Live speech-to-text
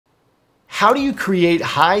How do you create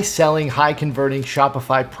high selling, high converting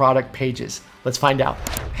Shopify product pages? Let's find out.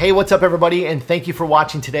 Hey, what's up everybody? And thank you for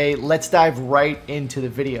watching today. Let's dive right into the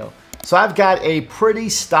video. So I've got a pretty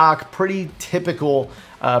stock, pretty typical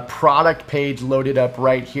product page loaded up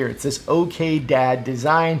right here. It's this OK Dad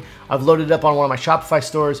design. I've loaded up on one of my Shopify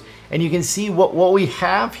stores, and you can see what we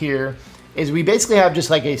have here is we basically have just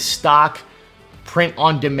like a stock print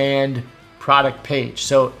on demand product page.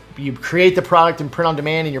 So you create the product in print on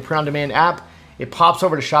demand in your print on demand app, it pops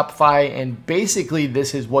over to Shopify, and basically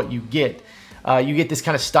this is what you get. You get this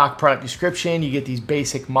kind of stock product description, you get these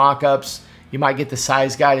basic mock-ups, you might get the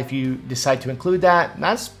size guide if you decide to include that, and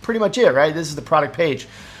that's pretty much it, right? This is the product page.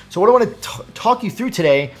 So what I want to talk you through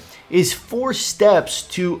today is 4 steps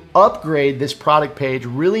to upgrade this product page,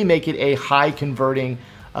 really make it a high converting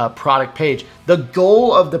product page. The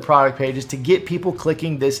goal of the product page is to get people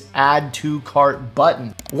clicking this add to cart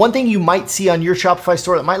button. One thing you might see on your Shopify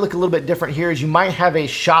store that might look a little bit different here is you might have a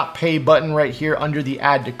shop pay button right here under the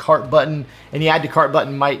add to cart button, and the add to cart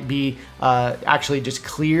button might be actually just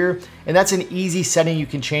clear. And that's an easy setting you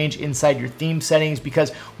can change inside your theme settings,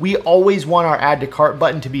 because we always want our add to cart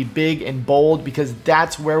button to be big and bold, because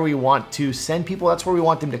that's where we want to send people, that's where we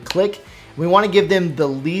want them to click. We want to give them the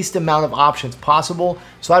least amount of options possible.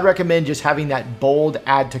 So I'd recommend just having that bold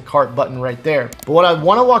add to cart button right there. But what I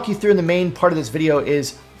want to walk you through in the main part of this video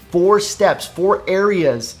is 4 steps, 4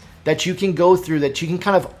 areas that you can go through, that you can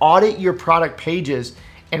kind of audit your product pages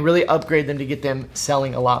and really upgrade them to get them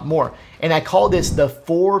selling a lot more. And I call this the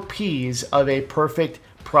 4 Ps of a perfect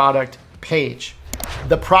product page.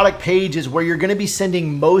 The product page is where you're going to be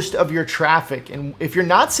sending most of your traffic. And if you're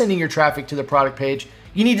not sending your traffic to the product page,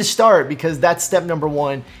 you need to start, because that's step number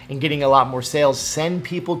 1 in getting a lot more sales. Send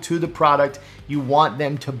people to the product you want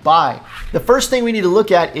them to buy. The first thing we need to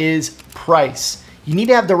look at is price. You need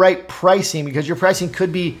to have the right pricing, because your pricing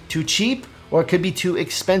could be too cheap or it could be too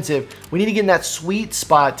expensive. We need to get in that sweet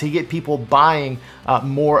spot to get people buying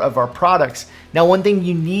more of our products. Now, one thing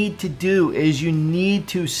you need to do is you need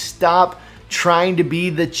to stop trying to be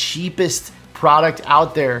the cheapest product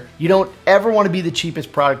out there. You don't ever want to be the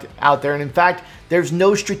cheapest product out there. And in fact, there's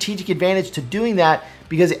no strategic advantage to doing that,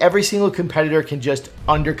 because every single competitor can just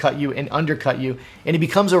undercut you and undercut you. And it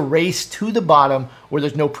becomes a race to the bottom where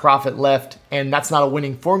there's no profit left. And that's not a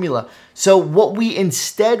winning formula. So what we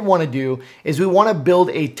instead want to do is we want to build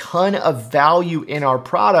a ton of value in our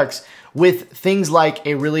products with things like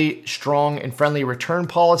a really strong and friendly return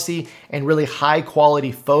policy and really high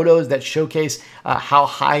quality photos that showcase how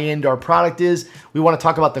high end our product is. We want to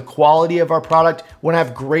talk about the quality of our product. We want to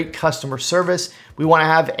have great customer service. We want to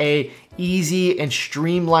have a easy and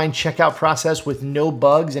streamlined checkout process with no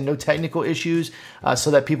bugs and no technical issues,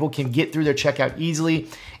 so that people can get through their checkout easily.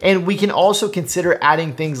 And we can also consider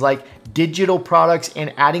adding things like digital products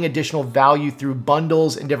and adding additional value through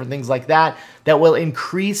bundles and different things like that, that will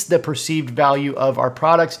increase the perceived value of our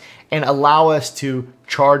products and allow us to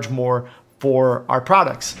charge more for our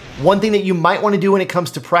products. One thing that you might want to do when it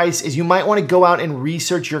comes to price is you might want to go out and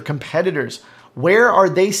research your competitors. Where are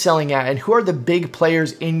they selling at, and who are the big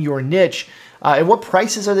players in your niche? And what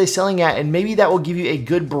prices are they selling at? And maybe that will give you a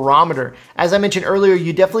good barometer. As I mentioned earlier,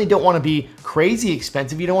 you definitely don't want to be crazy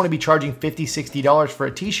expensive. You don't want to be charging $50, $60 for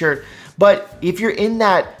a t-shirt. But if you're in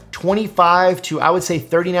that $25 to, I would say,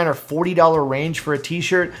 $39 or $40 range for a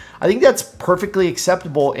t-shirt, I think that's perfectly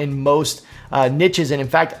acceptable in most niches. And in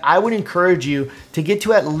fact, I would encourage you to get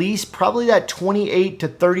to at least probably that $28 to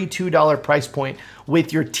 $32 price point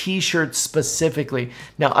with your t-shirts specifically.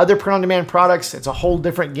 Now, other print-on-demand products, it's a whole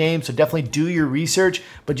different game, so definitely do your research.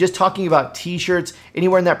 But just talking about t-shirts,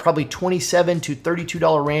 anywhere in that probably $27 to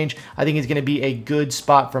 $32 range, I think is gonna be a good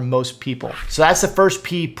spot for most people. So that's the first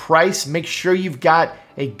P, price. Make sure you've got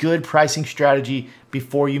a good pricing strategy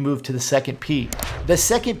before you move to the second P. The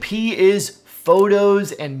second P is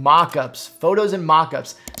photos and mockups. Photos and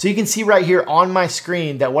mockups. So you can see right here on my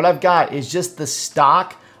screen that what I've got is just the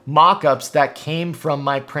stock mockups that came from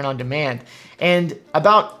my print on demand. And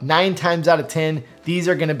about 9 times out of 10, these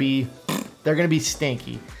are gonna be, they're gonna be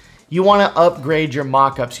stinky. You wanna upgrade your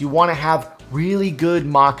mockups. You wanna have really good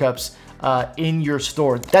mockups in your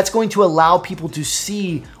store. That's going to allow people to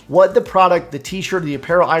see what the product, the t-shirt, the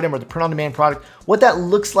apparel item, or the print on demand product, what that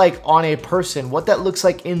looks like on a person, what that looks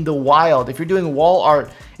like in the wild. If you're doing wall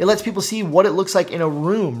art, it lets people see what it looks like in a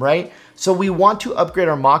room, right? So we want to upgrade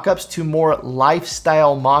our mockups to more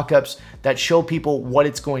lifestyle mockups that show people what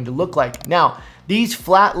it's going to look like. Now, these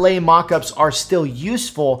flat lay mockups are still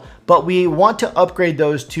useful, but we want to upgrade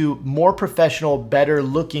those to more professional, better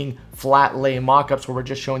looking flat lay mockups where we're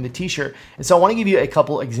just showing the t-shirt. And so I want to give you a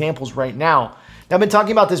couple examples right now. Now, I've been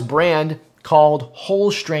talking about this brand called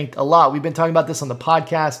Whole Strength a lot. We've been talking about this on the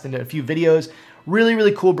podcast and a few videos. Really,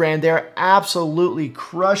 really cool brand. They're absolutely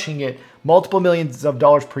crushing it. Multiple millions of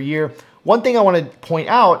dollars per year. One thing I want to point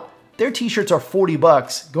out, their t-shirts are 40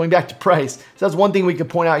 bucks, going back to price. So that's one thing we could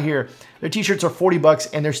point out here. Their t-shirts are 40 bucks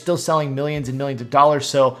and they're still selling millions and millions of dollars.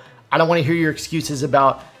 So I don't want to hear your excuses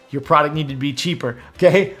about your product needed to be cheaper,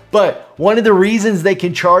 okay? But one of the reasons they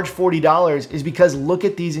can charge $40 is because look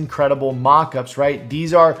at these incredible mock-ups, right?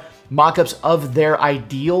 These are mock-ups of their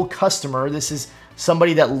ideal customer. This is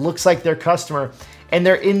somebody that looks like their customer and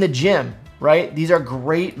they're in the gym, right? These are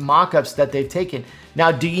great mock-ups that they've taken.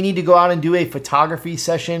 Now, do you need to go out and do a photography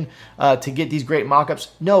session to get these great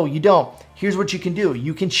mock-ups? No, you don't. Here's what you can do.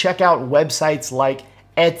 You can check out websites like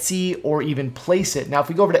Etsy or even Place It. Now, if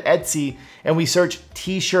we go over to Etsy and we search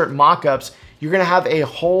t-shirt mock-ups, you're gonna have a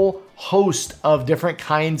whole host of different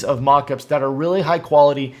kinds of mock-ups that are really high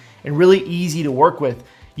quality and really easy to work with.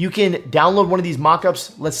 You can download one of these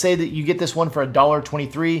mock-ups. Let's say that you get this one for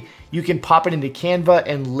 $1.23. You can pop it into Canva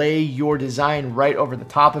and lay your design right over the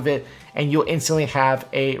top of it, and you'll instantly have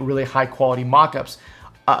a really high quality mock-up.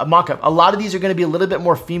 A lot of these are gonna be a little bit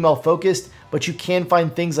more female focused, but you can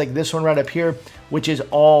find things like this one right up here, which is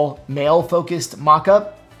all male focused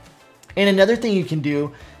mock-up. And another thing you can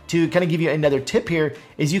do to kind of give you another tip here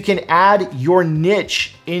is you can add your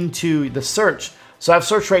niche into the search. So I've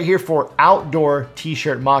searched right here for outdoor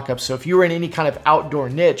t-shirt mock-ups. So if you were in any kind of outdoor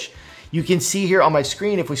niche, you can see here on my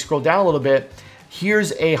screen, if we scroll down a little bit,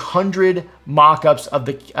 here's 100 mock-ups of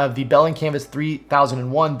the Bell & Canvas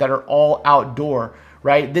 3001 that are all outdoor,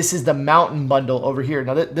 right? This is the mountain bundle over here.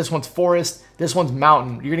 Now this one's forest, this one's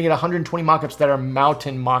mountain. You're gonna get 120 mock-ups that are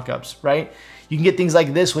mountain mock-ups, right? You can get things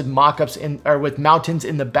like this with mock-ups or with mountains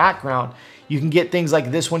in the background. You can get things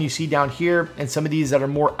like this one you see down here and some of these that are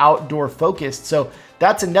more outdoor focused. So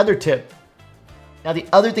that's another tip. Now the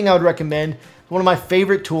other thing I would recommend, one of my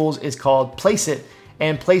favorite tools is called Place It.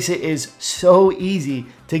 And Place It is so easy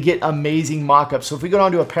to get amazing mock-ups. So if we go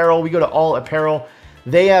down to apparel, we go to all apparel,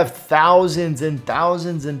 they have thousands and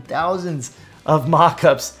thousands and thousands of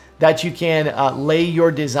mock-ups that you can lay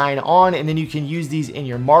your design on, and then you can use these in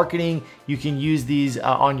your marketing. You can use these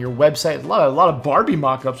on your website. A lot of Barbie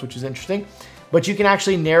mock-ups, which is interesting, but you can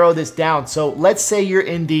actually narrow this down. So let's say you're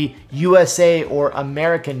in the USA or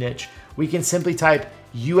America niche. We can simply type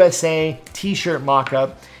USA t-shirt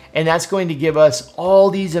mock-up, and that's going to give us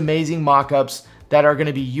all these amazing mock-ups that are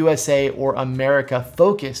gonna be USA or America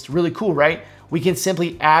focused. Really cool, right? We can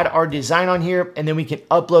simply add our design on here, and then we can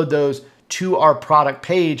upload those to our product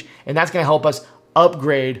page, and that's gonna help us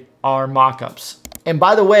upgrade our mockups. And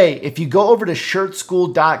by the way, if you go over to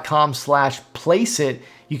shirtschool.com/placeit,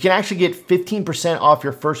 you can actually get 15% off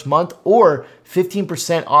your first month or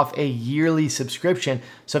 15% off a yearly subscription.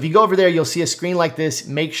 So if you go over there, you'll see a screen like this.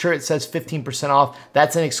 Make sure it says 15% off.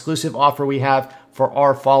 That's an exclusive offer we have for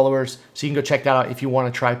our followers. So you can go check that out if you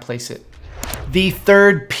wanna try Place It. The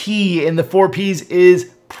third P in the 4 Ps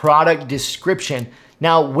is product description.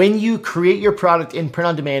 Now, when you create your product in print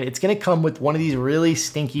on demand, it's gonna come with one of these really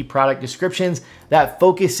stinky product descriptions that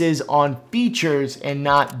focuses on features and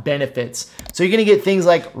not benefits. So you're gonna get things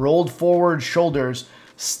like rolled forward shoulders,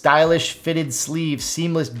 stylish fitted sleeves,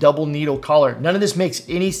 seamless double needle collar. None of this makes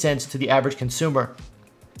any sense to the average consumer.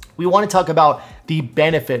 We wanna talk about the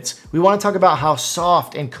benefits. We wanna talk about how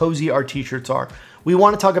soft and cozy our t-shirts are. We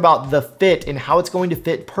wanna talk about the fit and how it's going to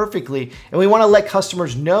fit perfectly. And we wanna let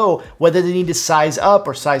customers know whether they need to size up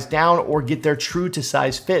or size down or get their true to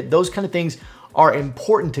size fit. Those kind of things are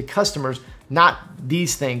important to customers, not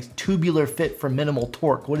these things. Tubular fit for minimal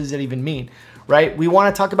torque. What does that even mean, right? We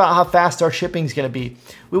wanna talk about how fast our shipping is gonna be.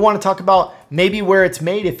 We wanna talk about maybe where it's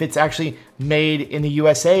made, if it's actually made in the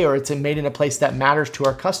USA or it's made in a place that matters to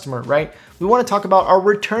our customer, right? We wanna talk about our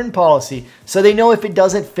return policy so they know if it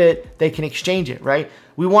doesn't fit, they can exchange it, right?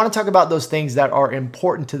 We wanna talk about those things that are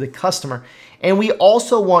important to the customer. And we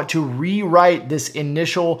also want to rewrite this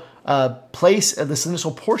initial this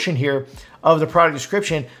initial portion here of the product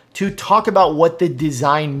description to talk about what the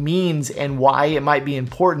design means and why it might be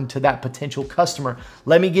important to that potential customer.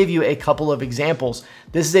 Let me give you a couple of examples.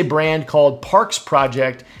 This is a brand called Parks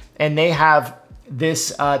Project, and they have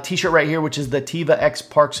this t-shirt right here, which is the Tiva X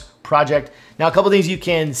Parks Project. Now, a couple things you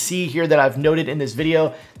can see here that I've noted in this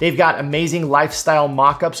video. They've got amazing lifestyle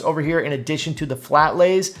mock-ups over here in addition to the flat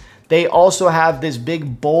lays. They also have this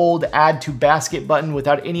big bold add to basket button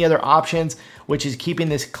without any other options, which is keeping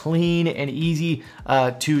this clean and easy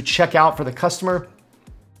to check out for the customer.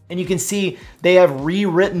 And you can see they have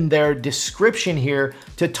rewritten their description here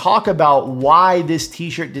to talk about why this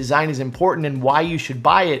t-shirt design is important and why you should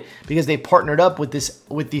buy it, because they partnered up with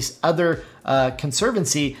these other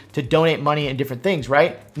conservancy to donate money and different things,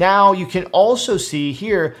 right? Now you can also see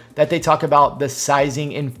here that they talk about the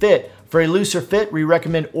sizing and fit. For a looser fit, we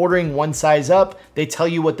recommend ordering one size up. They tell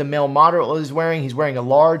you what the male model is wearing. He's wearing a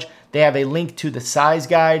large. They have a link to the size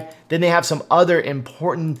guide. Then they have some other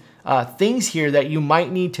important things here that you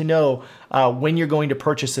might need to know when you're going to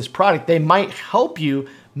purchase this product. They might help you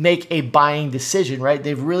make a buying decision, right?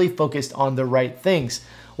 They've really focused on the right things.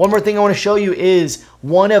 One more thing I want to show you is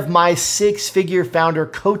one of my 6-figure founder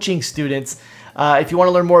coaching students. If you want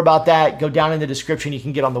to learn more about that, go down in the description. You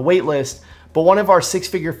can get on the wait list. But one of our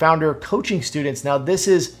 6-figure founder coaching students, now this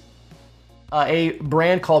is a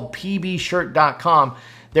brand called pbshirt.com.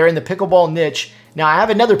 They're in the pickleball niche. Now I have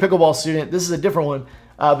another pickleball student. This is a different one.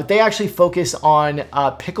 But they actually focus on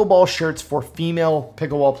pickleball shirts for female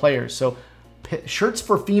pickleball players. So shirts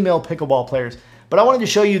for female pickleball players. But I wanted to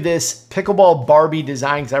show you this pickleball Barbie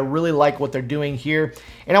design because I really like what they're doing here.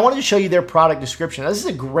 And I wanted to show you their product description. Now, this is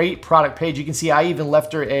a great product page. You can see I even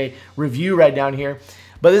left her a review right down here.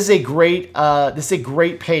 But this is a great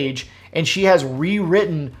page. And she has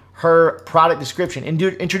rewritten her product description.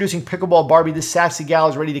 Introducing Pickleball Barbie, this sassy gal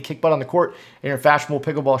is ready to kick butt on the court in her fashionable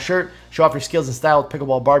pickleball shirt. Show off your skills and style with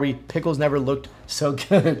Pickleball Barbie. Pickles never looked so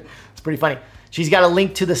good. It's pretty funny. She's got a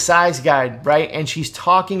link to the size guide, right? And she's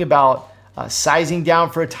talking about sizing down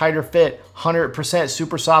for a tighter fit, 100%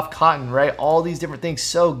 super soft cotton, right? All these different things,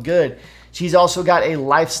 so good. She's also got a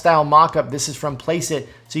lifestyle mock-up. This is from Place It,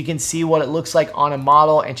 so you can see what it looks like on a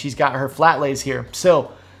model, and she's got her flat lays here.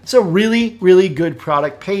 So it's a really, really good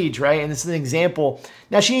product page, right? And this is an example.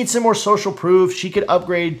 Now she needs some more social proof. She could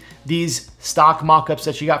upgrade these stock mock-ups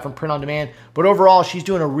that she got from Print on Demand. But overall, she's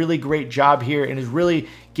doing a really great job here and is really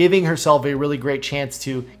giving herself a really great chance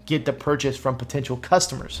to get the purchase from potential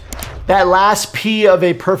customers. That last P of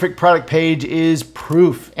a perfect product page is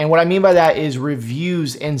proof. And what I mean by that is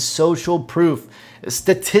reviews and social proof.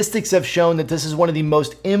 Statistics have shown that this is one of the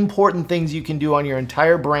most important things you can do on your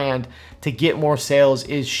entire brand to get more sales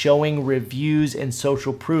is showing reviews and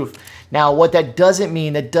social proof. Now, what that doesn't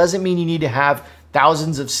mean you need to have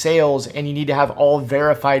thousands of sales and you need to have all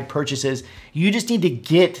verified purchases. You just need to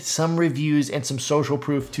get some reviews and some social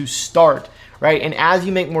proof to start, right? And as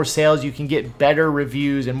you make more sales, you can get better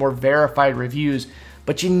reviews and more verified reviews,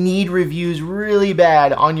 but you need reviews really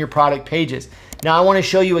bad on your product pages. Now I want to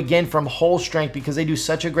show you again from Whole Strength because they do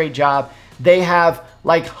such a great job. They have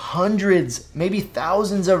like hundreds, maybe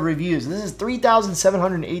thousands of reviews. This is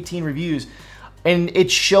 3,718 reviews, and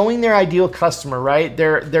it's showing their ideal customer, right?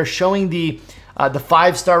 They're showing the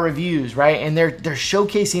 5-star reviews, right? And they're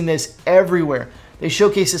showcasing this everywhere. They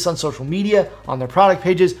showcase this on social media, on their product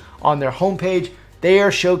pages, on their homepage. They are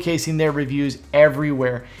showcasing their reviews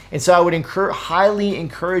everywhere. And so I would highly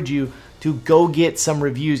encourage you to go get some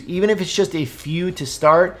reviews, even if it's just a few to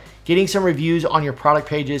start. Getting some reviews on your product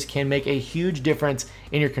pages can make a huge difference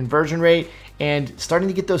in your conversion rate and starting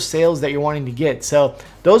to get those sales that you're wanting to get. So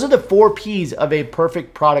those are the 4 Ps of a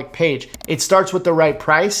perfect product page. It starts with the right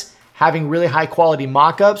price, having really high quality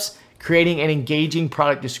mock-ups, creating an engaging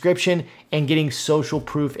product description, and getting social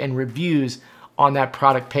proof and reviews on that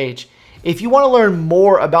product page. If you want to learn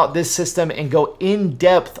more about this system and go in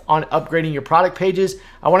depth on upgrading your product pages,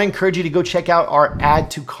 I want to encourage you to go check out our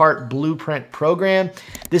Add to Cart Blueprint program.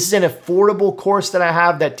 This is an affordable course that I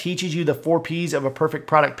have that teaches you the 4 Ps of a perfect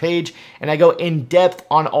product page. And I go in depth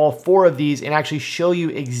on all 4 of these and actually show you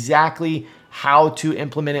exactly how to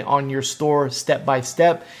implement it on your store step by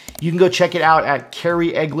step. You can go check it out at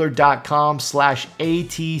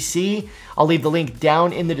kerryegeler.com/ATC. I'll leave the link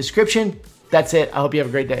down in the description. That's it. I hope you have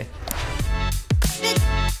a great day.